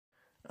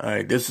All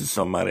right, this is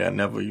somebody I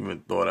never even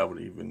thought I would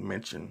even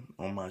mention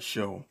on my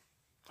show.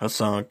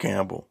 Hassan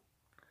Cambell.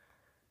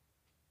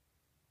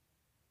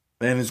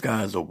 Man, this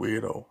guy is a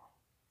weirdo.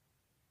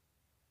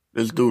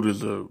 This dude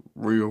is a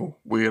real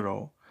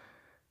weirdo,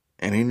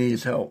 and he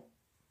needs help.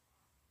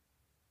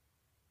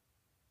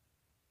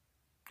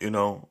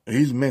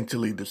 He's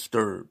mentally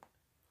disturbed.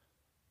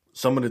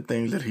 Some of the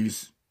things that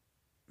he's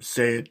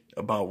said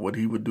about what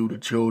he would do to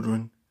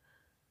children,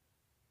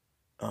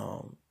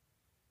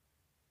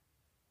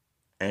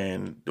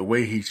 and the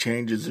way he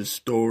changes his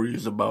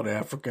stories about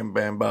African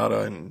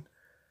Bambaataa and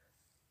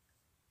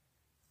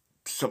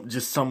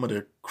some of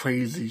the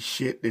crazy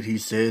shit that he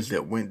says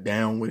that went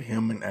down with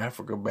him and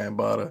Africa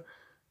Bambaataa.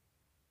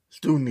 This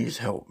dude needs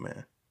help,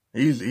 man.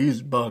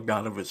 He's bugged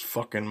out of his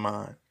fucking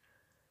mind.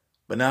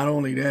 But not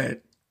only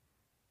that,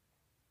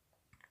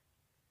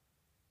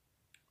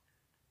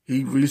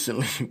 he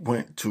recently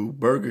went to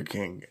Burger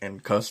King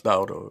and cussed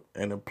out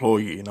an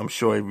employee, and I'm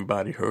sure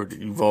everybody heard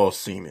it. You've all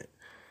seen it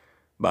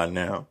by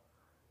now.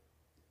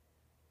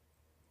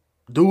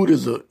 Dude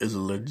is a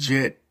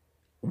legit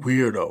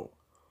weirdo.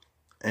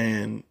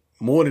 And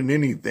more than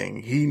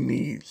anything, he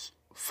needs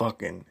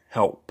fucking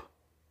help.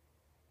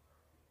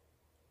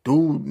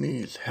 Dude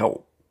needs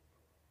help.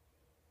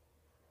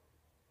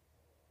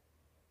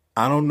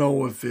 I don't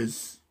know if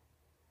it's...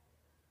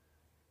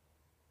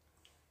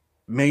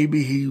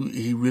 Maybe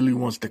he really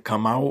wants to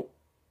come out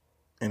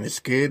and is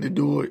scared to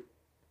do it.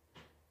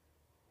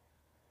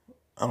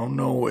 I don't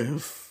know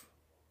if...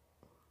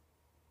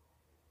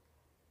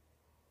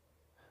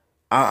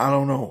 I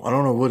don't know. I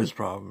don't know what his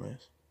problem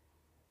is.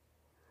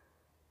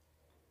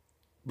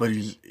 But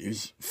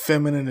he's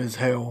feminine as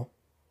hell.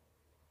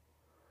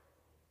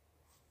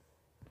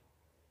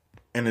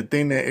 And the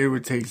thing that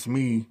irritates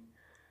me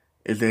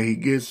is that he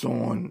gets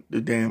on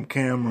the damn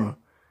camera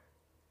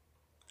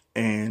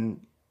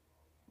and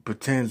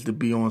pretends to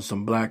be on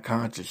some black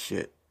conscious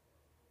shit.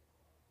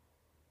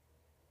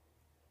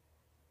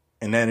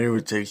 And that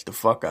irritates the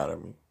fuck out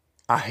of me.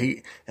 I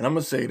hate, and I'm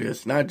going to say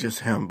this, not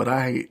just him, but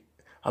I hate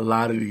a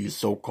lot of these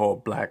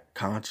so-called black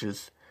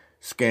conscious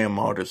scam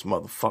artist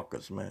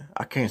motherfuckers, man.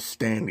 I can't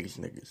stand these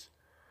niggas.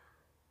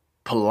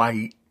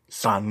 Polite,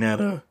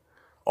 Sonetta,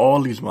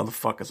 all these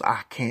motherfuckers.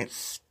 I can't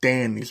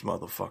stand these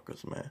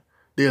motherfuckers, man.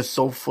 They're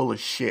so full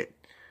of shit.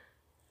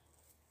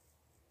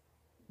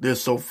 They're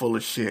so full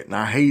of shit. And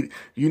I hate,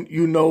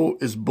 you know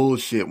it's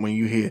bullshit when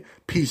you hear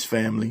peace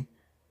family.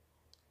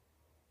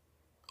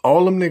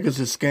 All them niggas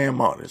is scam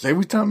artists.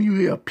 Every time you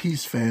hear a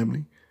peace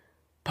family,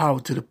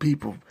 power to the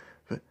people,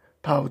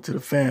 power to the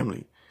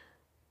family,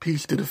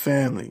 peace to the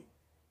family.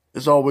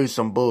 It's always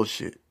some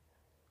bullshit.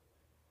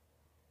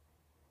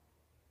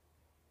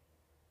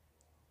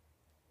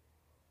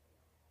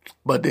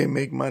 But they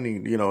make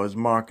money, it's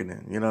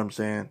marketing, you know what I'm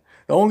saying?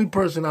 The only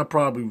person I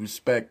probably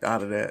respect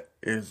out of that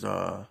is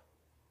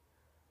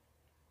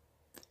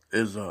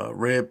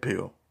Red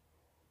Pill.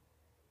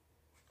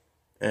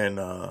 And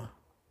the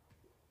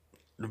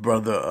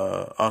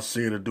brother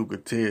Alcida Duke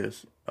of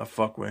Tears. I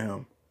fuck with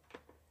him.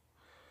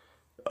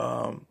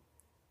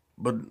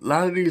 But a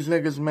lot of these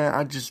niggas, man,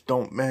 I just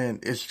don't, man,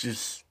 it's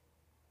just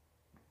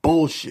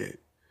bullshit.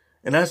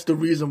 And that's the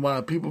reason why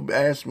people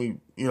ask me,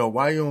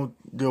 why you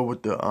don't deal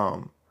with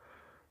the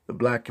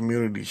black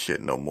community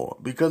shit no more.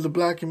 Because the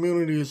black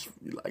community is,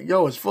 like,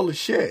 it's full of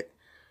shit.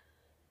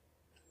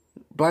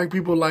 Black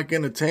people like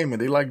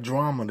entertainment. They like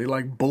drama. They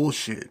like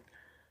bullshit.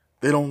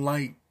 They don't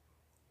like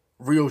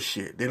real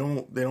shit. They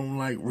don't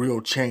like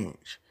real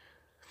change.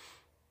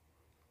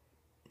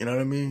 You know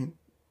what I mean?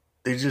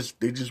 They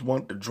just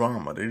want the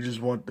drama. They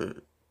just want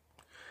the...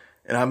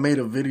 And I made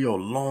a video a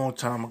long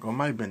time ago. It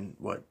might have been,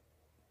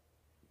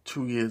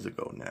 2 years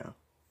ago now.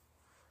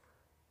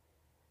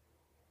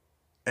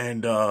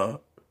 And I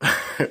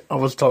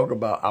was talking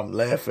about... I'm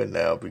laughing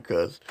now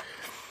because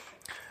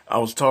I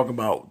was talking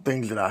about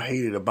things that I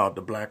hated about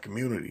the black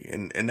community.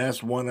 And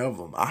that's one of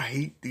them. I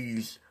hate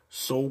these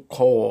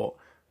so-called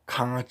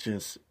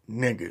conscious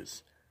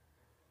niggas.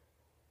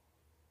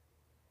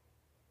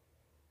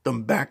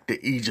 Them back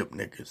to Egypt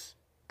niggas.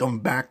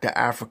 Them back to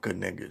Africa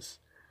niggas.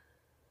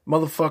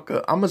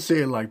 Motherfucker, I'm going to say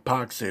it like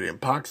Pac said it.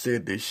 And Pac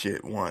said this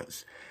shit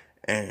once.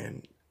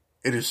 And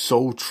it is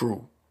so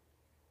true.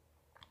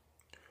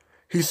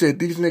 He said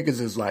these niggas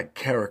is like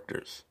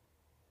characters.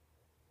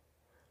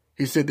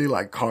 He said they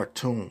like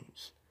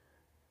cartoons.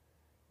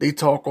 They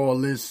talk all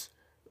this,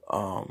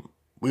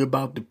 we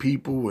about the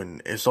people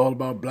and it's all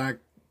about black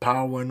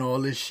power and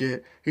all this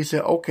shit. He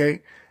said,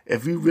 okay,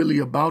 if you really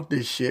about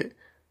this shit,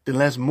 then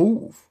let's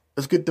move.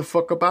 Let's get the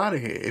fuck up out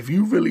of here. If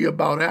you really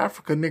about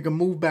Africa, nigga,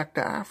 move back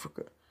to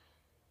Africa.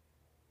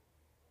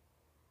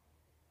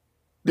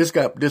 This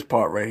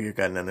part right here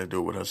got nothing to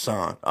do with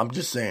Hassan. I'm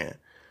just saying.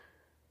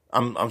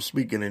 I'm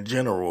speaking in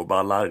general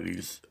about a lot of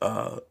these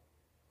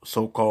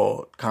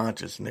so-called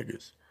conscious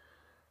niggas.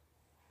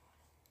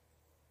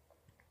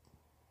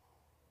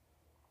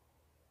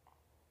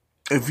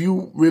 If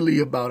you really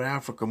about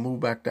Africa, move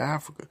back to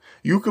Africa.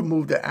 You could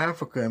move to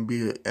Africa and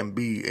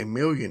be a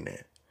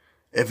millionaire.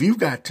 If you've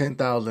got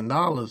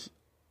 $10,000,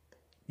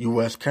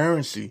 U.S.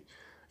 currency,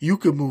 you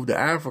could move to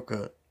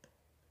Africa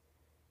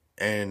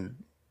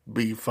and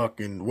be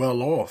fucking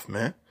well off,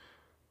 man.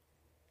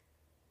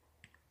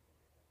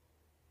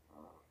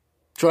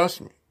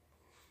 Trust me.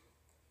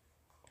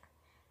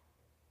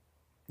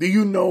 Do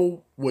you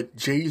know what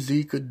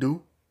Jay-Z could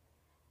do?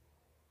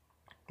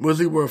 Was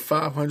he worth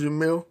 500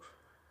 mil?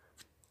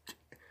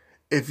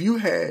 If you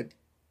had,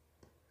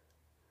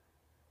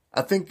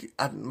 I think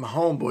my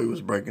homeboy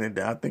was breaking it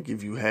down. I think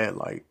if you had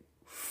like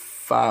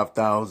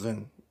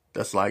 5,000,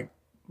 that's like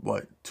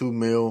what, 2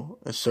 mil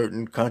in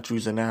certain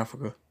countries in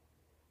Africa.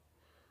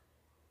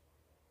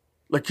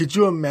 Like, could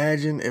you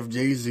imagine if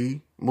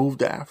Jay-Z moved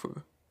to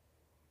Africa?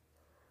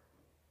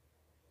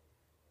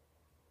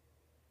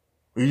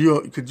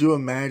 Could you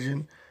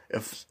imagine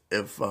if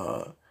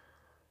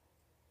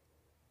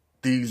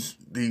these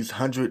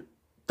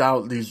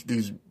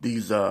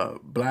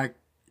black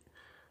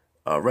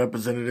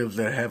representatives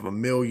that have 1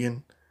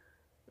 million,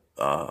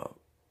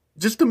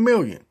 just 1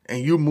 million,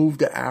 and you move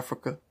to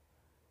Africa,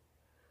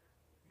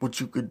 what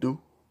you could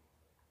do,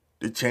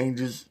 the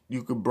changes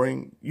you could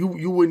bring, you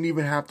wouldn't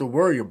even have to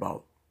worry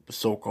about the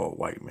so-called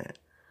white man.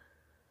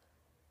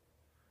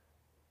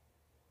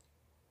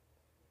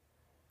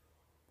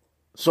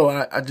 So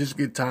I just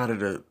get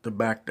tired of the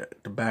back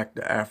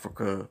to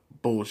Africa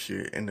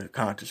bullshit in the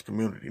conscious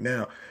community.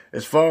 Now,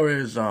 as far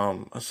as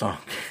Hassan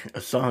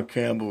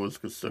Cambell is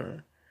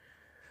concerned,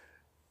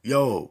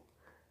 yo,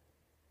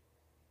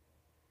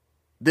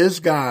 this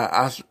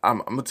guy,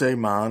 I'm gonna tell you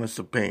my honest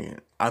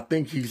opinion. I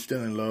think he's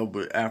still in love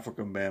with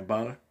African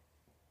Bambaataa.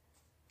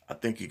 I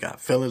think he got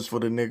feelings for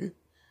the nigga,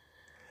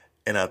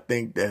 and I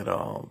think that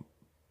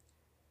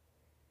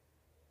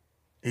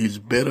he's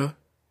bitter.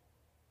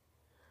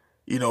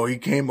 You know, he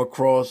came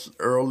across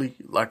early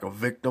like a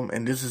victim,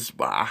 and this is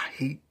why I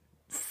hate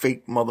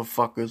fake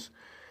motherfuckers.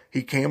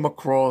 He came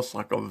across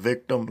like a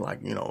victim, like,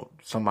 you know,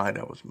 somebody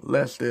that was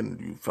molested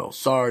and you felt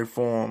sorry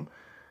for him.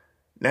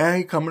 Now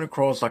he coming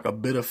across like a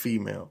bitter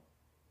female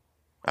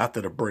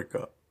after the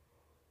breakup.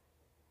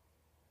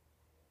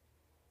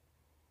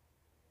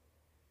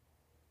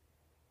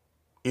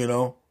 You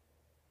know?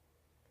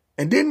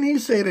 And didn't he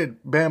say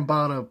that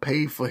Bambaataa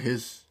paid for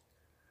his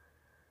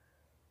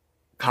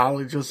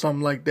college or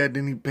something like that?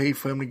 Didn't he pay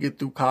for him to get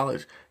through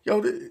college?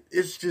 Yo,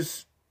 it's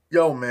just,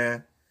 yo,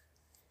 man.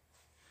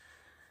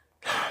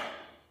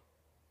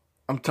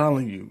 I'm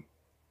telling you.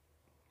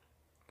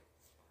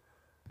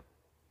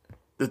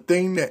 The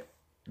thing that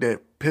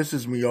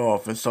pisses me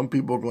off, and some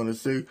people are going to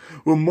say,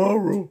 well,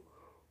 Morrow,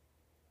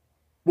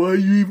 why are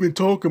you even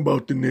talking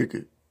about the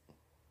nigga?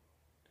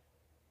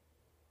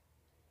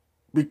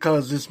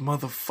 Because this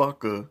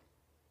motherfucker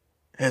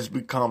has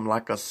become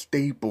like a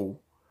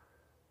staple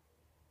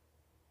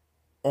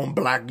on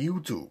Black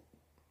YouTube.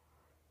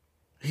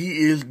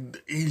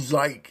 He's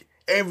like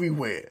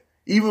everywhere.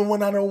 Even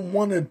when I don't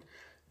want to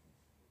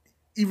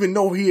even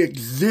know he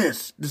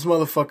exists, this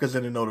motherfucker's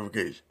in the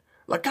notification.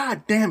 Like,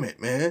 God damn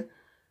it, man.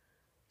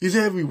 He's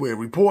everywhere,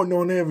 reporting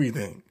on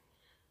everything.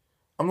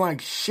 I'm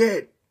like,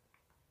 shit.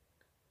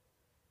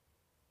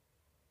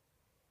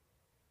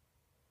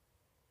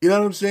 You know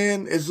what I'm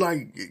saying? It's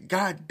like,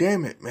 God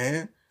damn it,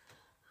 man.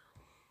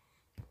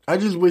 I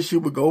just wish he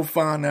would go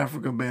find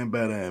African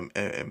Bambaataa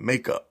and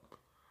make up.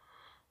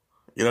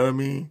 You know what I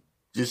mean?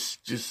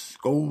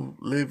 Just go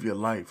live your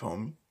life,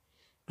 homie.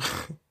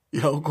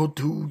 You know, go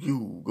do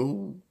you.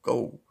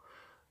 Go.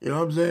 You know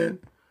what I'm saying?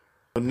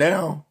 But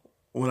now,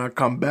 when I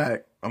come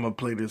back, I'm going to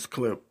play this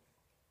clip.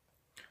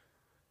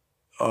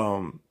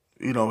 You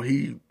know,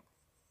 he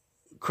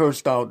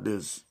cursed out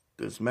this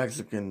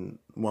Mexican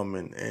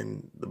woman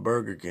in the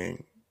Burger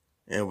King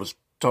and was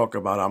talking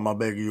about, I'm a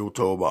big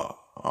YouTuber.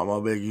 I'm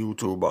a big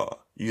YouTuber.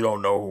 You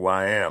don't know who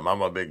I am.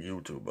 I'm a big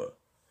YouTuber.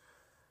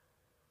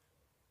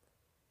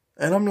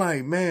 And I'm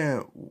like,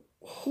 man,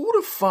 who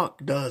the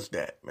fuck does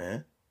that,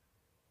 man?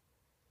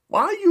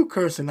 Why are you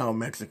cursing out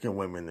Mexican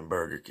women in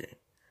Burger King?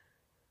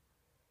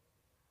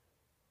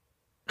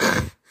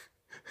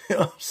 You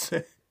know what I'm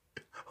saying?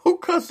 Who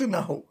cussing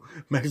out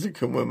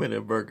Mexican women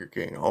at Burger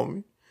King,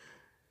 homie?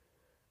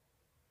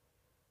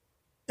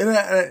 And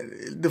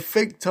the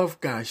fake tough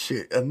guy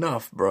shit,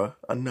 enough, bruh.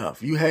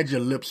 Enough. You had your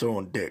lips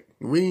on dick.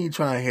 We ain't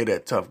trying to hear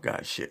that tough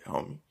guy shit,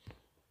 homie.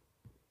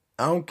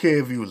 I don't care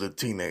if you was a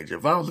teenager.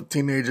 If I was a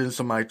teenager and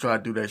somebody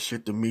tried to do that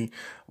shit to me,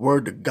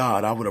 word to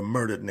God, I would have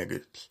murdered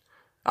niggas.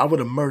 I would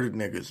have murdered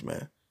niggas,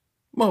 man.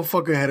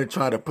 Motherfucker had to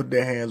try to put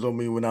their hands on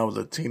me when I was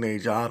a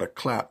teenager. I'd have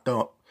clapped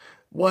up.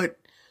 What?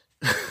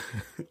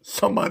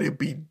 Somebody'd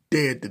be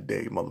dead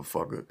today,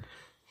 motherfucker.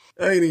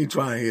 I ain't even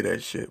trying to hear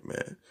that shit,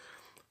 man.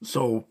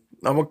 So,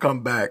 I'm going to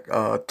come back.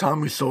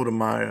 Tommy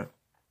Sotomayor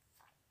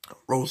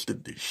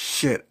roasted the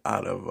shit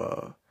out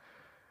of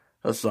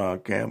Hassan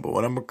Cambell.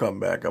 And I'm going to come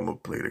back. I'm going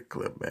to play the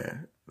clip,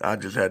 man. I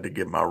just had to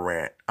get my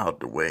rant out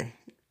the way,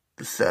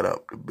 to set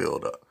up, to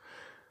build up.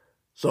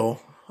 So,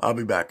 I'll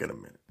be back in a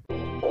minute.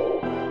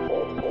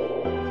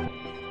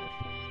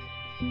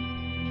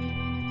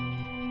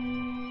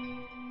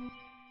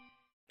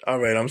 All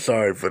right, I'm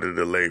sorry for the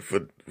delay.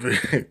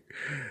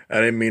 I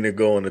didn't mean to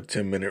go on a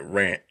 10-minute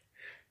rant.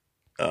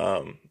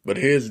 But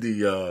here's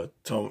the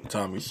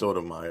Tommy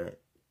Sotomayor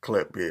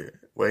clip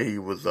here, where he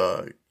was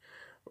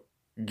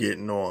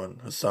getting on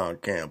Hassan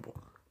Cambell.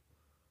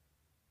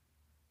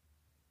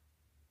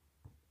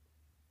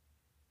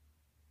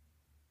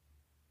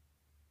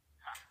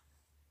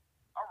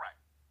 All right.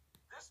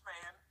 This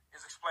man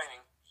is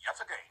explaining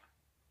yet again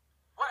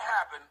what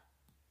happened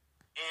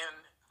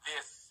in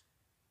this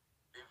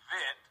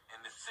event,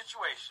 in this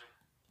situation,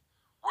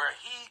 where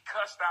he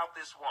cussed out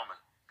this woman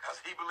because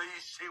he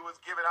believes she was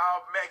giving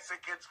all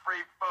Mexicans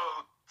free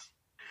food.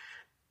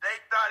 They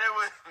thought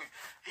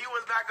he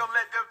was not going to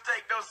let them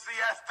take no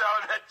siesta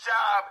on the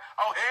job.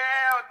 Oh,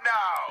 hell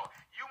no.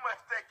 You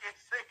must think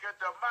it's Cinco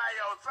de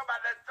Mayo.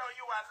 Somebody that told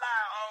you a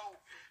lie. Oh,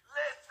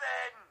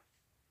 listen.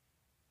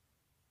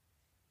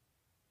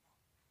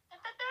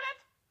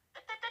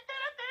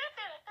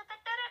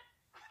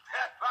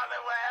 That's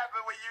probably what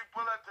happened when you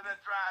pull up to the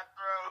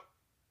drive-thru.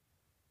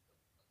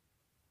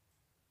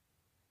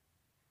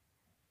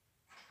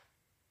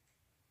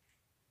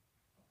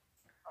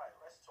 All right,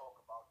 let's talk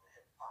about the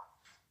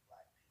hypocrisy of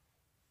black people.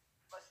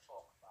 Let's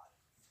talk about it.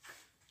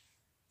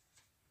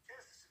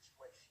 Here's the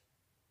situation.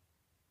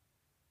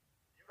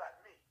 You got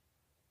me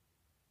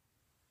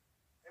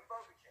in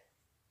Burger King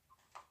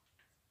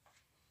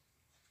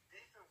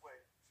beefing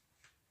with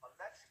a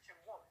Mexican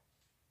woman,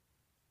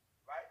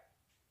 right?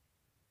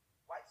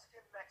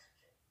 White-skinned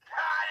Mexican.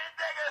 This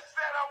nigga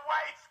said a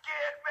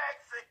white-skinned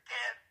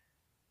Mexican.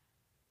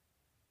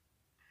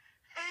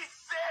 He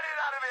said it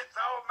out of his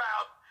own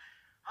mouth.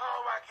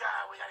 Oh my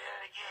God, we gotta hear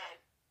it again.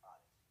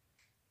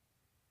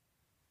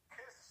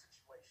 Here's the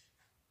situation.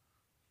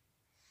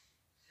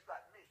 You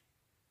got me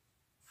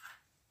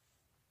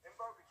in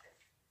Burger King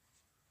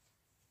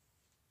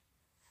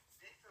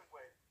beefing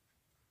with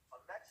a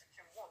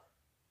Mexican woman,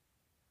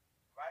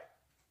 right?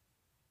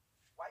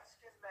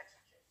 White-skinned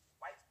Mexican.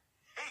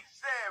 He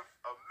said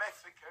a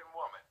Mexican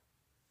woman,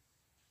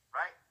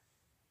 right?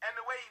 And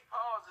the way he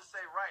paused to say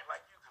right,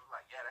 like you could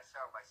like, yeah, that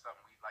sounds like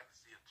something we'd like to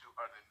see a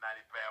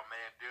 290-pound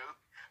man do.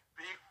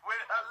 Beef with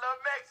a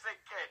little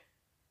Mexican.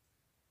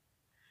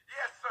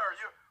 Yes, sir.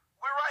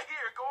 We're right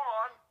here. Go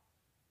on.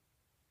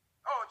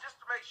 Oh, just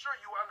to make sure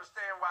you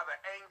understand why the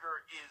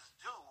anger is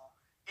due,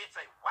 it's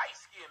a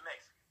white-skinned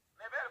Mexican.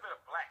 Now, if it had been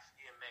a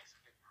black-skinned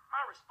Mexican,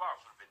 my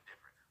response would have been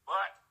different.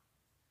 But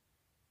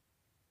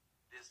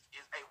this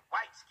is a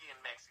white-skinned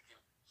Mexican,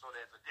 so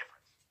there's a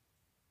difference.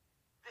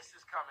 This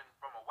is coming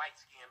from a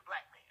white-skinned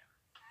black man.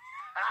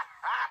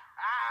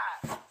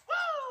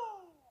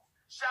 Woo!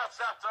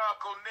 Shouts out to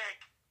Uncle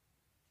Nick.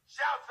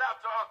 Shouts out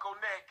to Uncle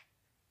Nick.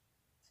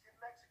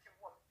 Mexican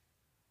woman.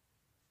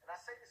 And I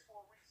say this for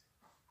a reason.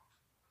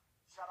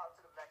 Shout out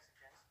to the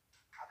Mexicans.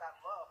 I got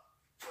love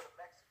for the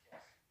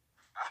Mexicans.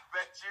 I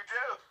bet you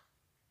do.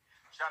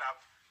 Shout out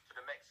to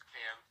the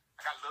Mexicans.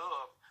 I got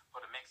love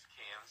for the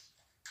Mexicans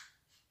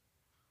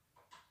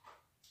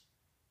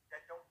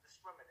that don't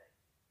discriminate,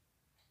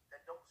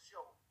 that don't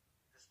show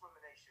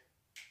discrimination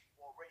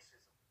or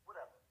racism,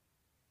 whatever.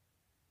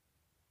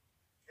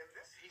 In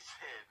this, he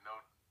said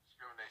no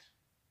discrimination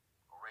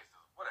or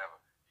racism, whatever.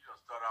 You don't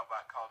start out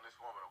by calling this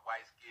woman a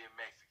white-skinned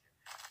Mexican.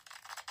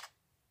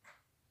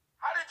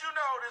 How did you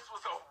know this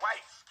was a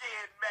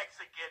white-skinned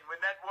Mexican when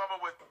that woman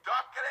was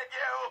darker than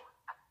you?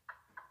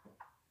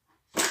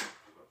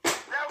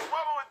 That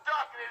woman was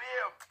darker than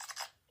him.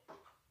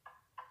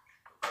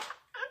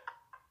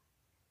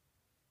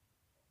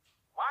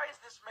 Why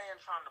is this man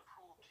trying to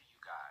prove to you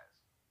guys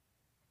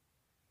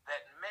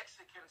that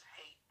Mexicans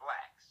hate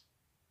blacks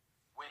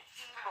when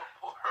he was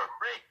Puerto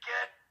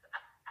Rican?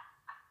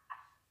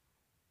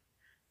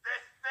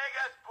 This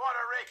nigga's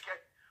Puerto Rican,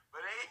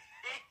 but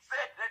he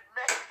said that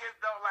Mexicans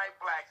don't like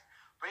blacks,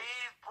 but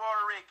he's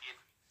Puerto Rican.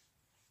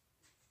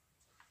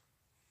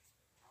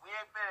 We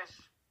ain't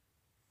finished.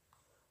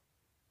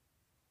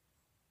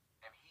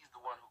 And he's the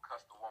one who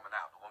cussed the woman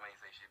out. The woman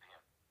ain't say shit to him.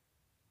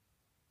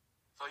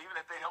 So even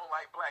if they don't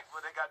like blacks,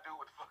 what they got to do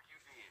with the fuck you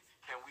did?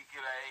 Can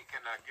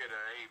I get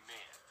an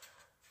amen?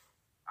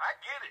 I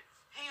get it.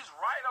 He's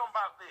right on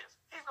about this.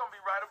 He's going to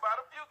be right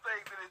about a few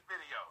things in his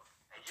video.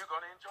 And you're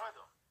going to enjoy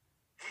them.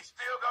 He's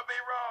still going to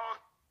be wrong.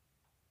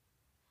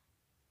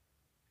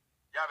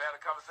 Y'all ever had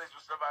a conversation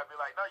with somebody and be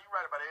like, no, you're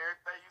right about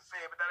everything you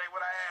said, but that ain't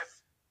what I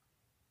asked.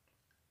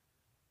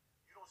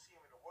 You don't see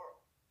him in the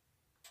world.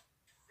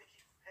 They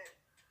keep him hidden.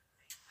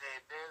 He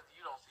said,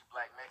 you don't see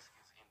black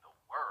Mexicans in the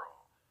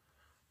world.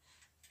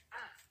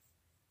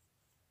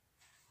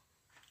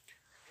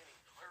 Then he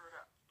blurred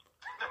up.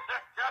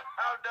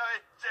 Oh, no,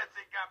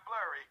 Jesse got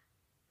blurry.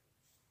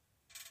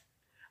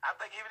 I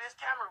think even his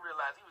camera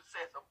realized he was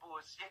saying some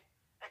bullshit.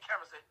 That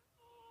camera said,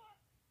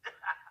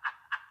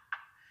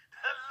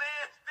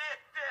 Liz did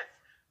this.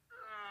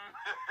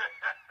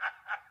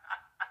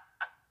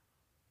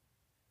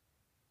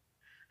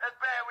 That's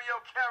bad when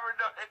your camera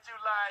know that you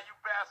lie, you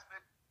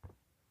bastard.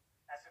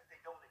 As if they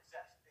don't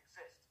exist.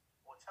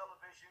 On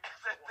television.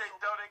 As if they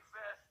don't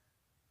exist.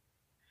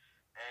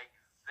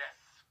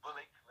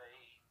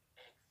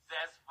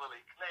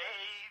 Successfully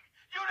claimed.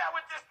 You know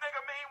what this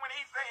nigga mean when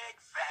he say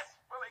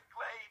successfully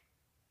claim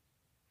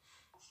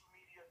social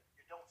media,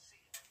 you don't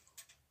see it.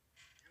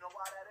 You know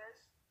why that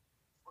is?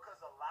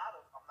 Because a lot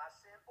of, I'm not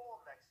saying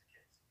all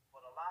Mexicans,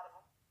 but a lot of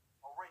them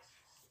are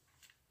racist.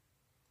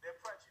 They're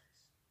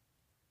prejudiced.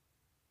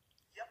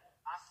 Yep,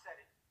 I said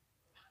it.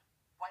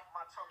 Bite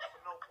my tongue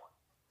for no one.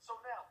 So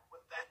now,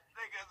 with that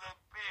nigga's a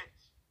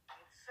bitch.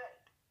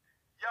 Insane.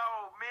 Yo,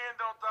 men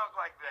don't talk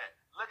like that.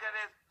 Look at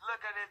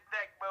his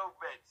neck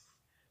movements.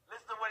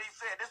 Listen to what he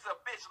said. This is a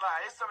bitch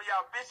line. It's some of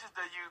y'all bitches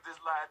that use this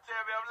line. Tell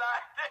me I'm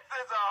lying. This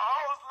is a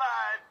host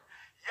line.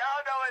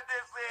 Y'all know what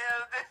this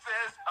is. This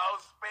is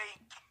host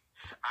speak.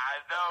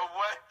 I know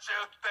what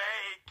you're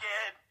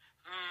thinking.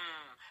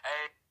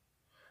 Hey.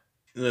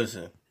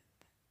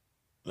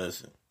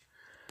 Listen.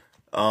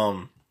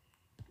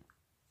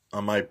 I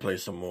might play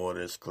some more of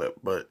this clip,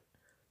 but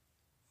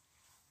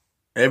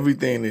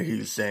everything that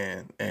he's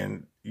saying,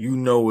 and you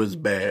know it's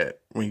bad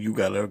when you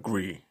gotta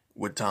agree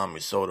with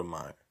Tommy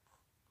Sotomayor.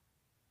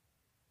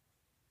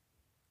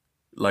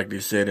 Like they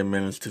said in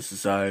Menace to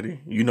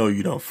Society, you know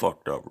you done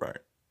fucked up, right?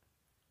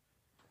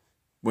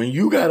 When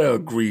you gotta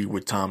agree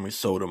with Tommy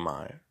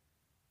Sotomayor,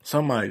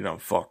 somebody done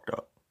fucked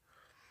up.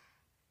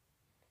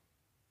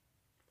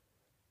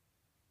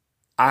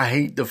 I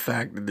hate the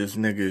fact that this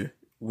nigga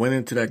went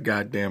into that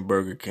goddamn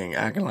Burger King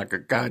acting like a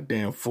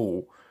goddamn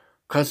fool,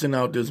 cussing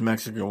out this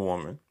Mexican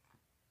woman,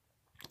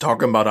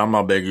 talking about I'm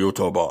not begging you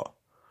to bar.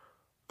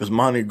 Because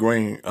Monty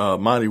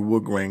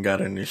Woodgrain got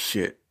in this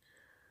shit.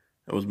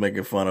 I was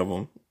making fun of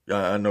him.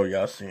 I know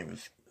y'all seen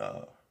this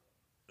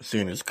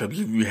clips.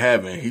 If you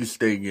haven't, he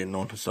stayed getting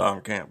on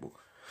Hassan Cambell.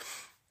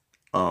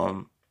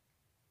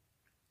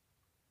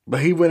 But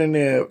he went in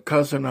there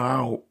cussing her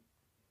out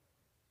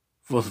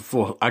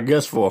for I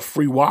guess for a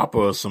free Whopper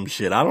or some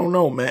shit. I don't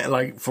know, man.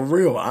 Like, for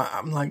real.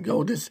 I'm like,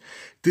 yo, this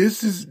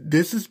is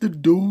the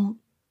dude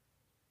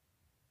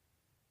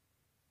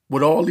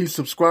with all these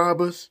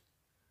subscribers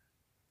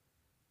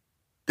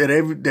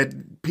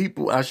that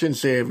people, I shouldn't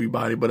say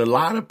everybody, but a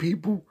lot of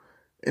people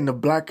in the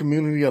black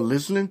community are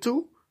listening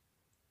to.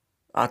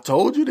 I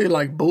told you they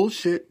like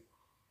bullshit.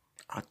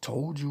 I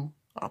told you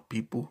our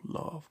people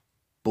love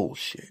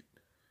bullshit.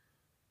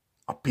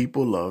 Our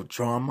people love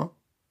drama.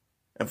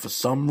 And for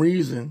some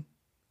reason,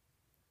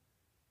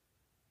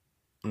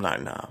 I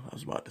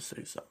was about to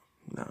say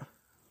something.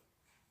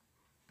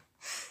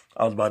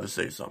 I was about to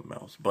say something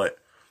else. But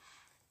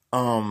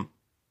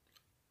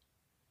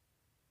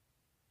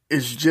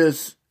it's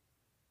just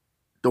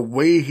the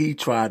way he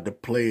tried to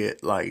play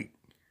it, like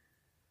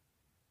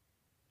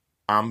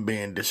I'm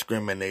being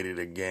discriminated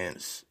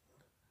against.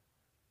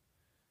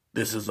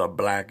 This is a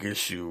black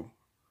issue.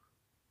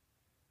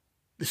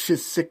 This shit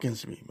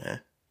sickens me,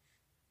 man.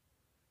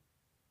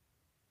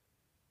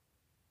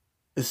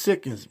 It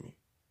sickens me.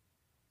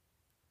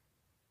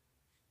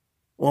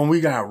 When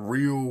we got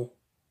real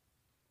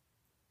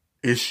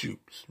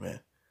issues,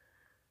 man.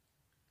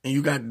 And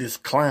you got this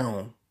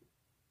clown.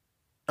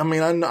 I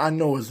mean, I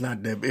know it's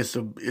not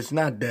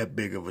that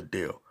big of a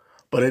deal.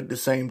 But at the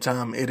same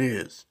time, it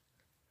is.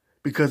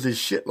 Because it's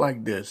shit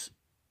like this.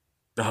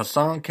 The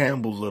Hassan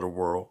Campbells of the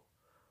world.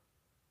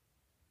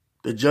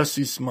 The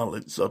Jussie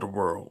Smollets of the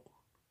world.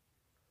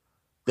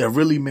 That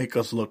really make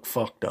us look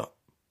fucked up.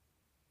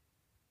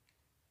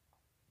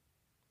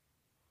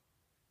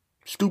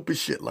 Stupid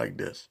shit like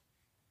this.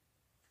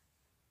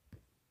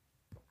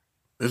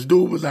 This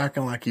dude was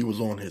acting like he was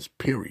on his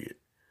period.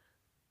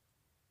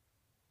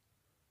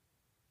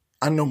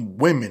 I know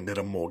women that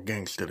are more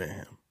gangster than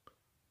him.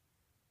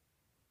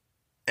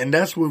 And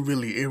that's what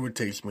really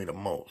irritates me the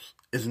most.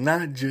 It's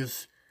not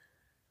just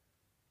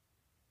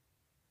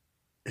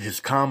his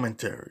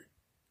commentary,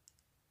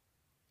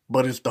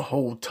 but it's the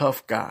whole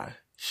tough guy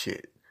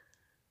shit.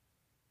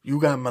 You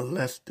got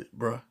molested,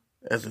 bruh,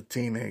 as a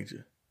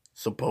teenager,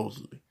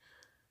 supposedly.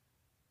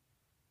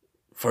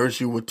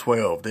 First you were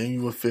 12, then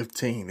you were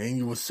 15, then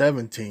you were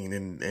 17,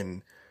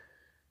 and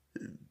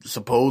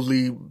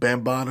supposedly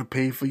Bambaataa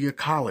paid for your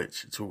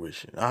college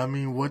tuition. I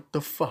mean, what the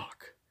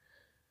fuck?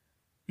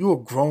 You a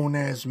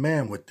grown-ass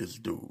man with this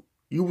dude.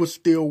 You were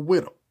still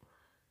with him.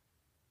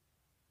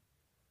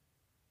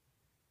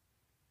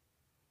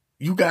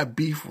 You got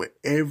beef with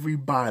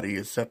everybody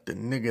except the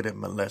nigga that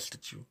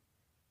molested you.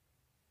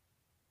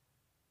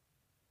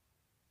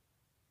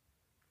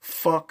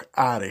 Fuck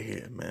out of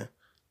here, man.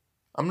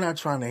 I'm not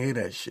trying to hear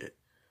that shit.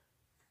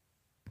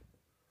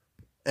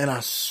 And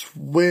I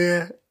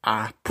swear,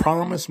 I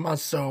promised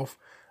myself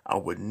I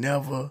would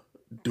never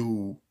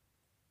do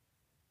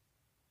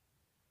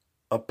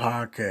a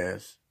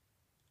podcast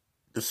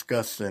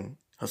discussing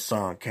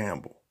Hassan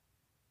Cambell.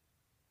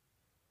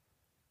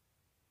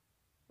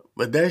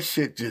 But that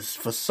shit just,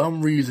 for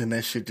some reason,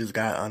 that shit just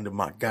got under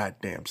my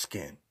goddamn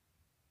skin.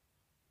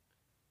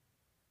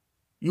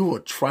 You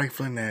a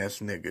trifling ass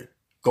nigga.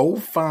 Go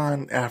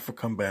find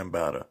African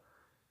Bambaataa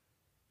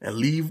and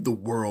leave the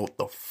world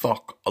the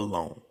fuck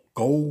alone.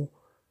 Go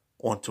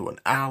onto an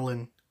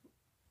island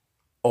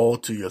all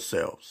to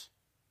yourselves.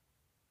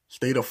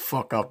 Stay the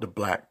fuck out the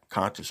black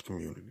conscious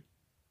community.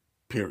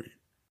 Period.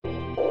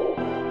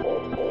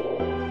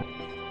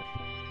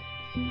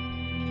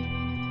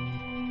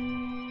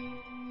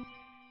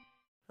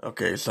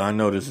 Okay, so I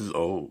know this is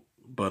old,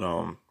 but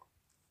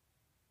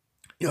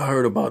y'all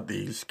heard about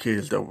these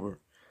kids that were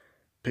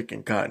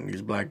picking cotton,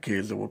 these black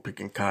kids that were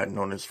picking cotton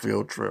on this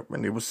field trip,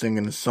 and they were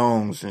singing the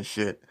songs and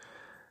shit,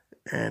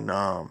 and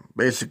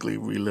basically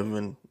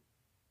reliving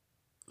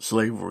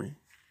slavery.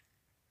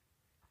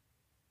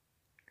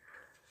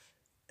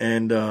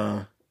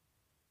 And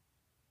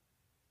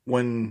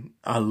when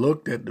I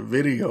looked at the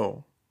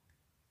video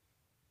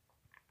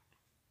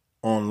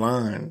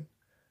online,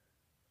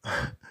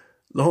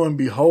 lo and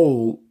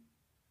behold,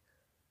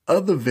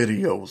 other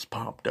videos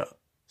popped up.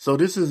 So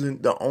this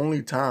isn't the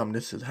only time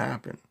this has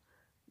happened.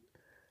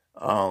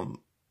 Of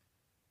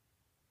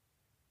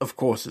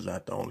course it's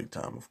not the only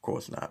time. Of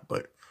course not.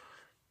 But,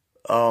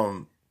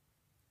 and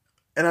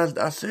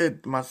I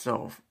said to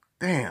myself,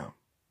 damn,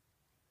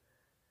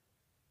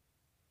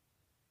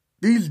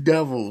 these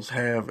devils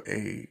have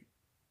a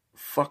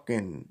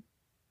fucking,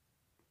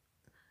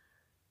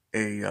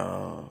 they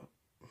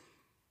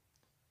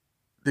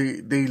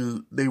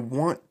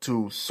want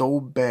to so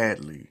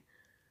badly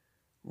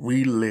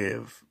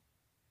relive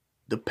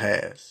the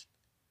past.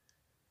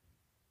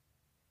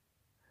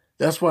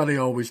 That's why they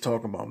always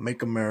talk about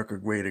make America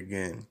great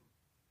again.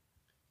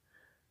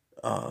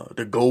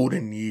 The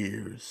golden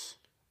years,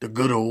 the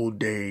good old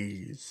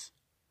days.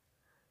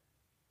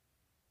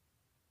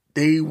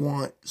 They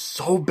want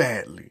so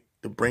badly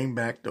to bring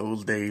back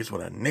those days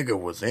when a nigger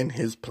was in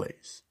his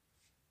place.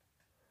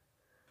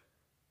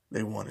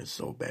 They want it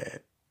so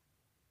bad.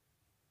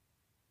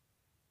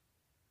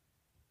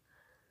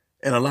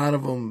 And a lot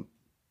of them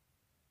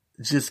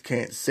just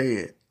can't say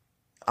it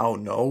out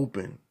in the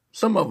open.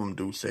 Some of them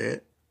do say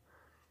it.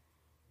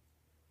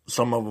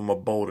 Some of them are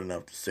bold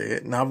enough to say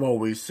it. And I've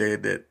always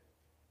said that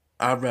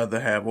I'd rather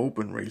have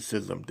open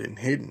racism than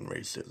hidden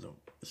racism.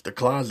 It's the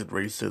closet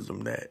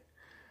racism that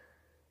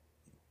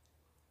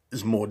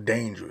is more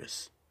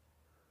dangerous.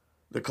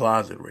 The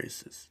closet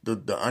racist.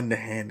 The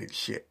underhanded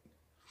shit.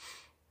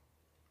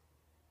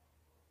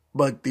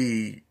 But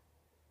the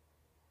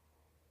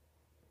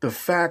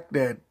fact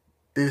that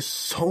there's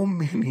so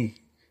many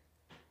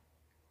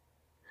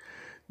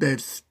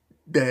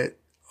that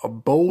are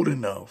bold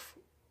enough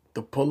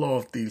to pull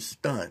off these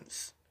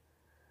stunts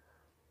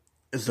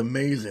is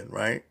amazing,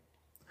 right?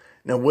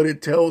 Now, what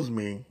it tells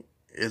me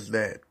is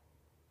that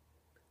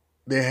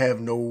they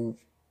have no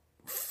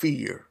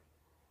fear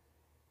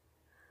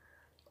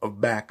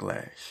of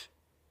backlash.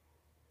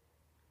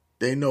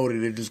 They know that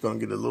they're just going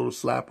to get a little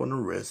slap on the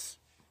wrist,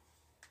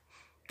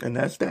 and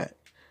that's that.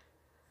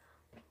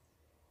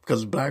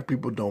 Because black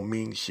people don't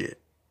mean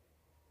shit.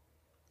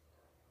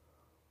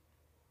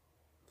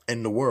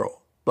 In the world,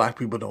 black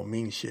people don't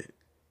mean shit.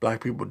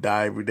 Black people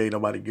die every day.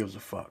 Nobody gives a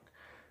fuck.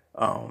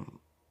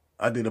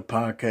 I did a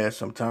podcast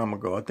some time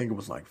ago. I think it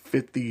was like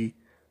 50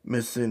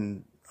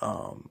 missing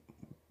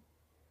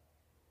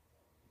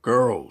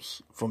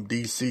girls from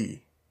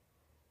D.C.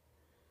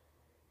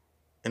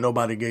 And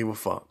nobody gave a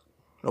fuck.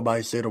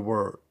 Nobody said a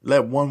word.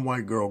 Let one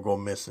white girl go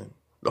missing.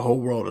 The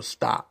whole world will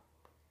stop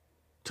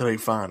till they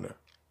find her.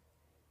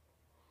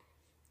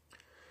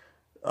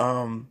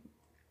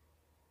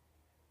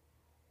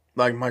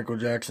 Like Michael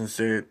Jackson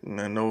said,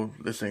 and I know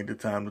this ain't the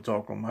time to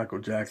talk on Michael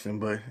Jackson,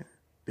 but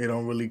they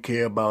don't really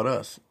care about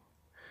us.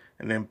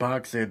 And then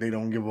Pac said they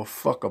don't give a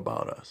fuck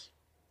about us.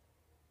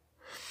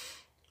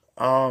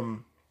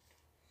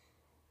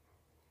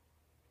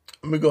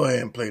 Let me go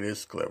ahead and play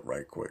this clip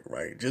right quick,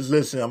 right? Just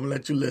listen. I'm going to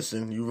let you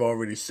listen. You've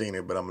already seen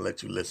it, but I'm going to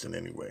let you listen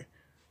anyway.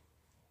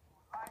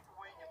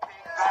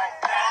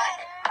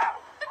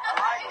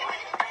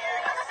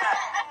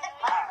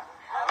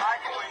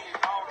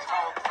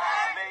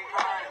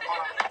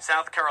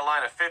 South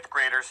Carolina fifth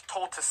graders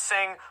told to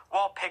sing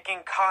while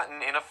picking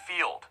cotton in a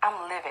field.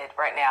 I'm livid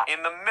right now.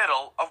 In the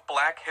middle of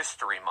Black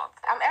History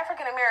Month. I'm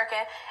African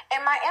American,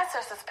 and my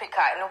ancestors pick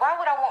cotton. Why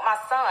would I want my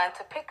son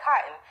to pick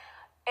cotton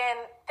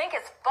and think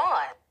it's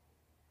fun?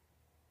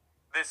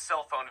 This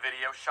cell phone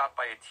video shot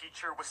by a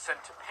teacher was sent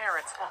to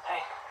parents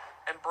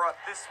and brought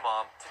this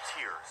mom to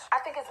tears.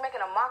 I think it's making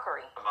a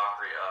mockery. A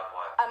mockery of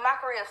what? A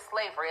mockery of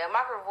slavery, a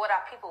mockery of what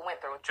our people went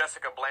through.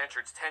 Jessica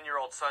Blanchard's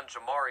 10-year-old son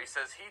Jamari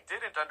says he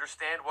didn't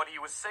understand what he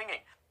was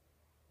singing.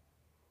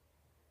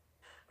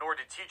 Nor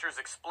did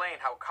teachers explain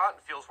how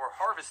cotton fields were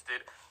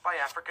harvested by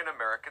African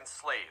American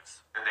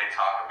slaves. Did they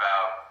talk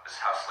about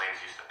how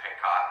slaves used to pick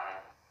cotton?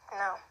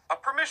 No. A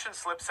permission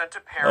slip sent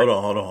to parents.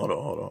 Hold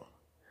on.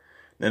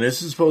 Now,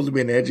 this is supposed to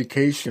be an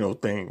educational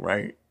thing,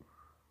 right?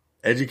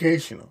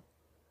 Educational.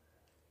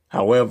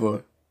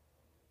 However,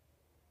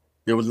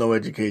 there was no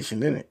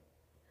education in it.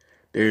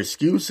 Their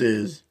excuse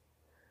is,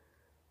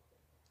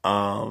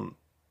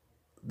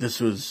 this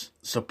was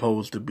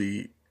supposed to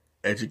be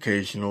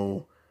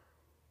educational,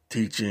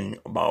 teaching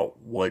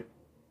about what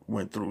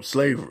went through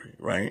slavery,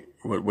 right?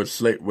 What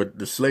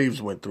the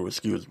slaves went through,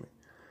 excuse me.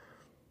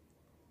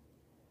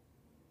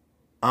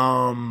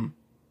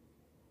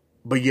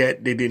 But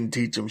yet they didn't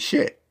teach them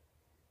shit.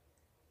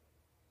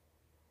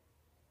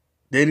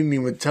 They didn't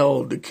even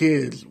tell the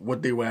kids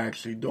what they were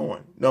actually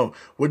doing. No,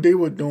 what they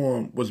were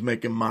doing was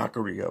making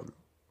mockery of them.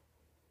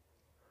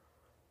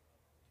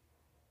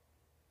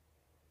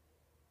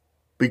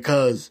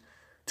 Because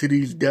to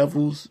these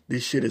devils,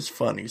 this shit is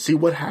funny. See,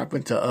 what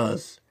happened to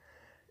us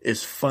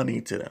is funny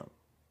to them.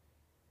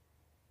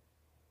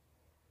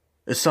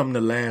 It's something to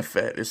laugh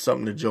at. It's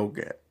something to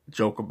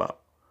joke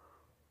about.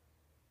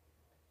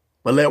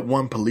 But let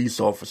one police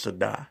officer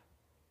die.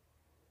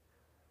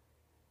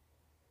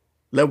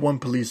 Let one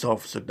police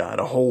officer die.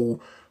 The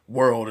whole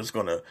world is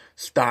going to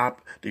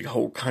stop. The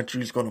whole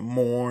country is going to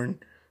mourn.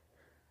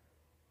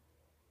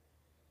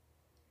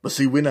 But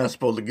see, we're not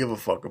supposed to give a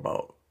fuck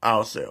about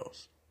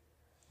ourselves.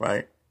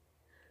 Right?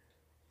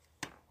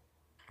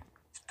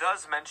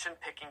 Does mention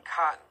picking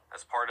cotton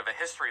as part of a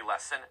history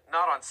lesson,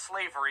 not on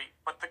slavery,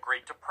 but the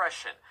Great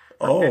Depression.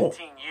 For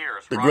 15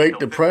 years, the Rock Great Hill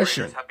fifth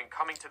Depression graders have been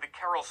coming to the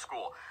Carroll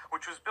School,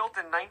 which was built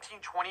in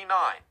 1929.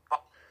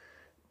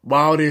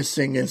 While they're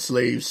singing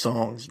slave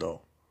songs,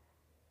 though.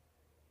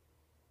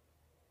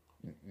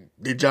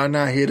 Did y'all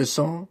not hear the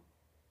song?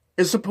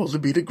 It's supposed to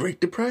be the Great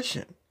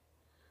Depression.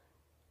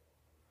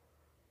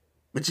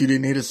 But you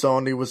didn't hear the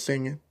song they were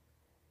singing?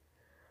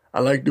 I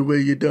like the way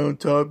you don't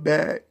talk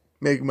back.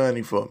 Make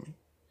money for me.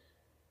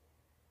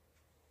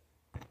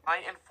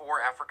 And for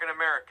African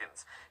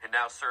Americans. It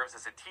now serves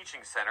as a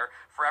teaching center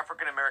for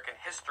African American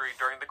history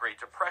during the Great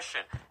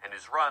Depression and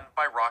is run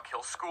by Rock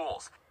Hill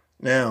Schools.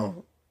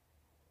 Now,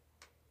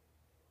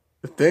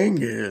 the thing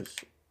is,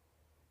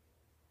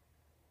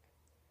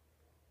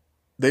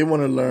 they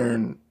want to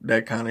learn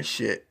that kind of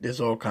shit.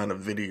 There's all kind of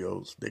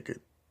videos they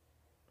could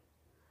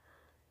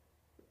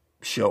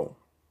show.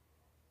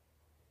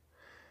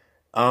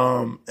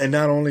 And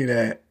not only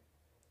that,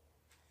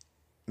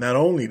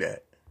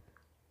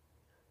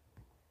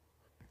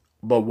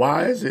 but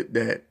why is it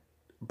that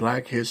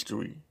black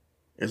history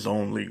is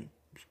only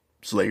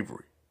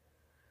slavery?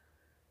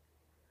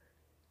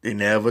 They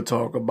never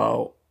talk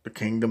about the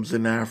kingdoms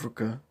in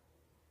Africa.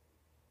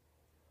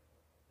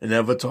 They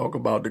never talk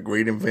about the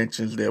great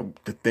inventions, the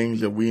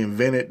things that we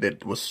invented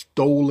that was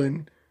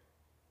stolen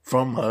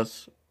from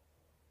us.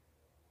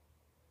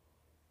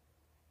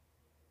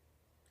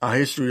 Our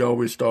history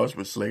always starts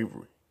with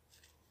slavery.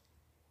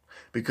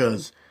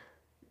 Because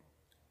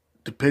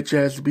the picture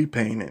has to be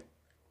painted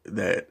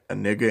that a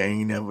nigga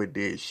ain't never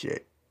did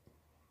shit.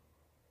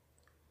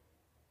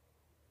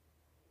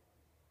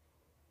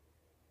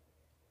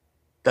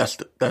 That's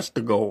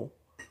the goal.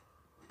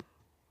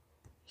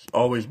 It's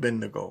always been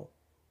the goal.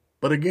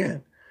 But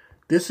again,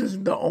 this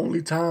isn't the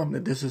only time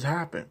that this has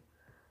happened.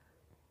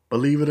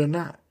 Believe it or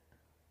not.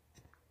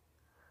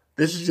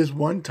 This is just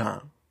one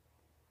time.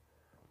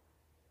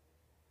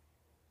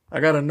 I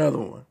got another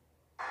one.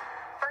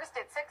 First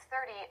at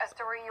 6:30, a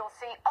story you'll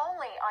see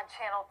only on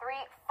Channel 3.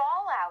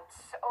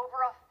 Fallouts over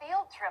a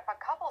field trip. A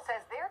couple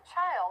says their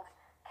child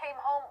came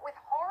home with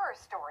horror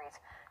stories.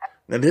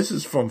 Now this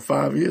is from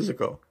 5 years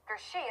ago.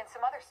 After she and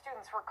some other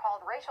students were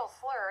called racial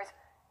slurs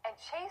and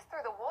chased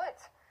through the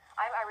woods.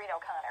 I'm Irene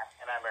O'Connor.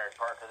 And I'm Eric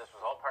Parker. This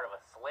was all part of a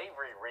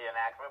slavery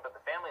reenactment, but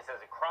the family says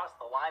it crossed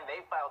the line.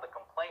 They filed a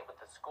complaint with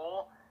the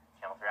school.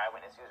 Channel 3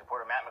 Eyewitness News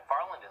reporter Matt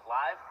McFarland is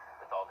live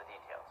with all the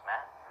details.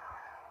 Matt?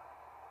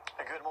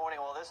 Good morning.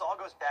 Well, this all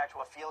goes back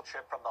to a field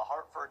trip from the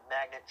Hartford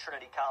Magnet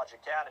Trinity College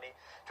Academy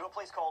to a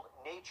place called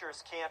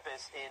Nature's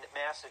Campus in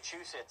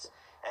Massachusetts.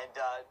 And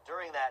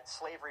during that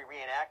slavery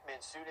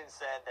reenactment, students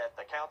said that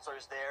the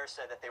counselors there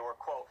said that they were,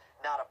 quote,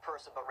 not a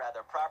person, but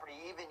rather property,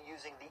 even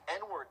using the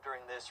N-word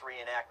during this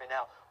reenactment.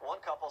 Now,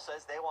 one couple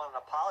says they want an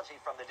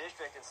apology from the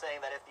district and saying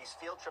that if these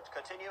field trips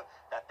continue,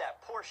 that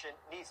portion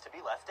needs to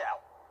be left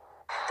out.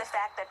 The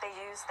fact that they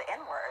use the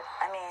N-word.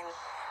 I mean,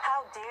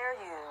 how dare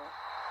you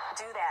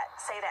do that,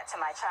 say that to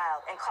my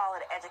child, and call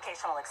it an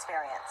educational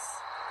experience?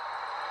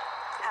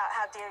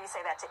 How dare you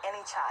say that to any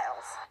child?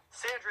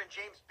 Sandra and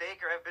James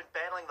Baker have been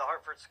battling the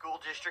Hartford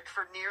School District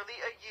for nearly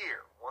a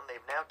year, one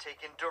they've now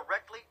taken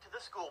directly to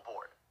the school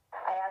board.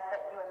 I ask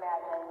that you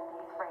imagine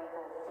these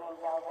phrases being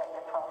yelled at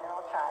your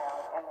 12-year-old child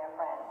and their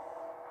friends.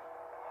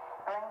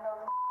 Bring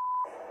those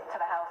to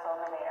the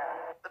household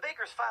mayor. The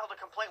Bakers filed a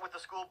complaint with the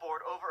school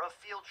board over a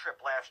field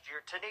trip last year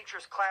to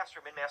Nature's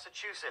Classroom in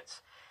Massachusetts.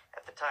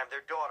 At the time,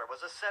 their daughter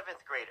was a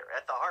 7th grader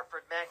at the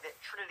Hartford Magnet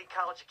Trinity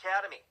College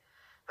Academy.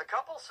 The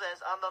couple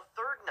says on the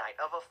third night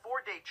of a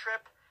 4-day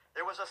trip,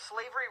 there was a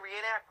slavery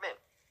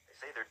reenactment. They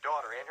say their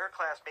daughter and her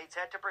classmates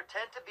had to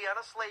pretend to be on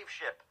a slave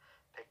ship,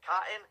 pick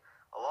cotton,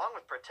 along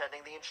with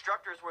pretending the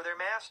instructors were their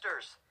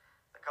masters.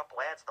 The couple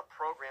adds the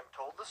program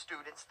told the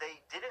students they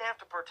didn't have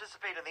to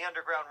participate in the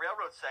Underground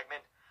Railroad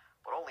segment,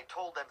 but only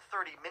told them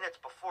 30 minutes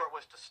before it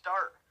was to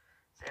start.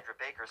 Sandra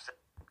Baker said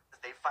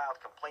they filed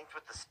complaints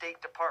with the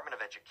State Department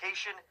of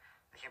Education,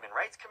 the Human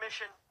Rights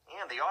Commission,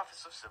 and the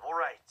Office of Civil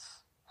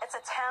Rights. It's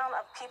a town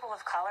of people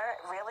of color.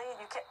 Really?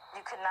 You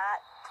could not,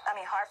 I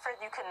mean, Hartford,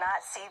 you could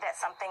not see that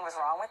something was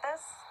wrong with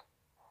this?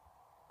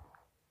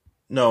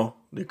 No,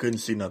 they couldn't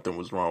see nothing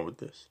was wrong with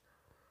this.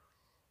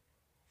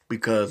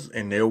 Because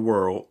in their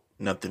world,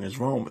 nothing is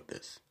wrong with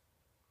this.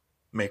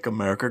 Make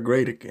America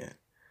great again.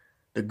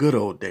 The good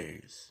old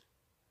days.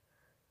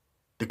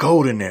 The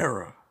golden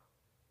era.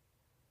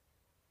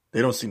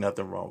 They don't see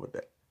nothing wrong with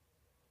that.